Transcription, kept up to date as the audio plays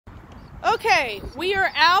Okay, we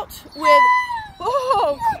are out with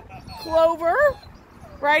Clover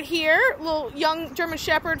right here, little young German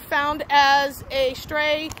Shepherd found as a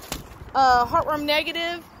stray, heartworm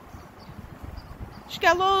negative. She's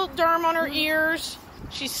got a little derm on her ears.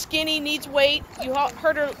 She's skinny, needs weight. You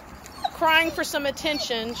heard her crying for some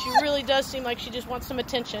attention. She really does seem like she just wants some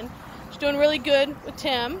attention. She's doing really good with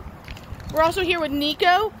Tim. We're also here with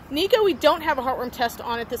Neco. Neco, we don't have a heartworm test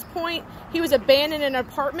on at this point. He was abandoned in an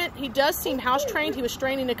apartment. He does seem house trained. He was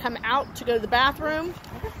straining to come out to go to the bathroom.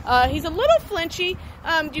 He's a little flinchy.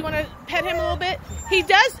 Do you want to pet him a little bit? He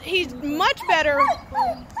does. He's much better.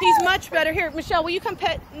 He's much better. Here, Michelle, will you come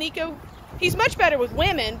pet Neco? He's much better with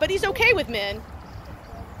women, but he's okay with men.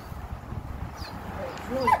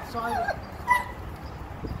 Really excited.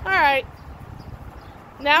 All right.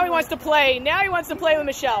 Now he wants to play. Now he wants to play with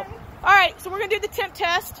Michelle. All right, so we're going to do the temp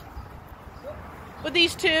test with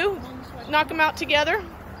these two. Knock them out together.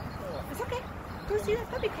 It's okay. Go see that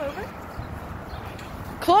puppy, Clover.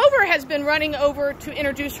 Clover has been running over to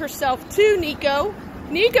introduce herself to Neco.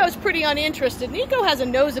 Neco's pretty uninterested. Neco has a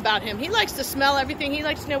nose about him. He likes to smell everything. He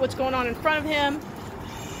likes to know what's going on in front of him.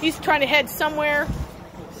 He's trying to head somewhere.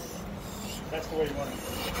 That's the way you want to. I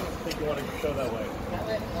think you want to go that way.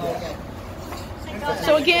 Yeah.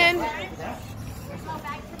 So again.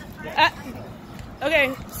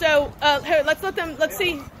 Okay, so here, let's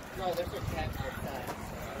see.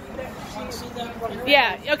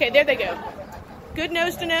 Yeah, okay, there they go. Good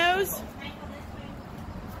nose to nose.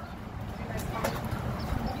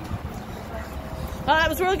 That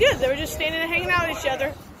was really good. They were just standing and hanging out with each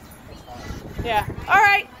other. Yeah. All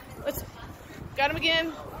right, got him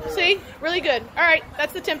again. See, really good. All right,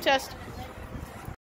 that's the temp test.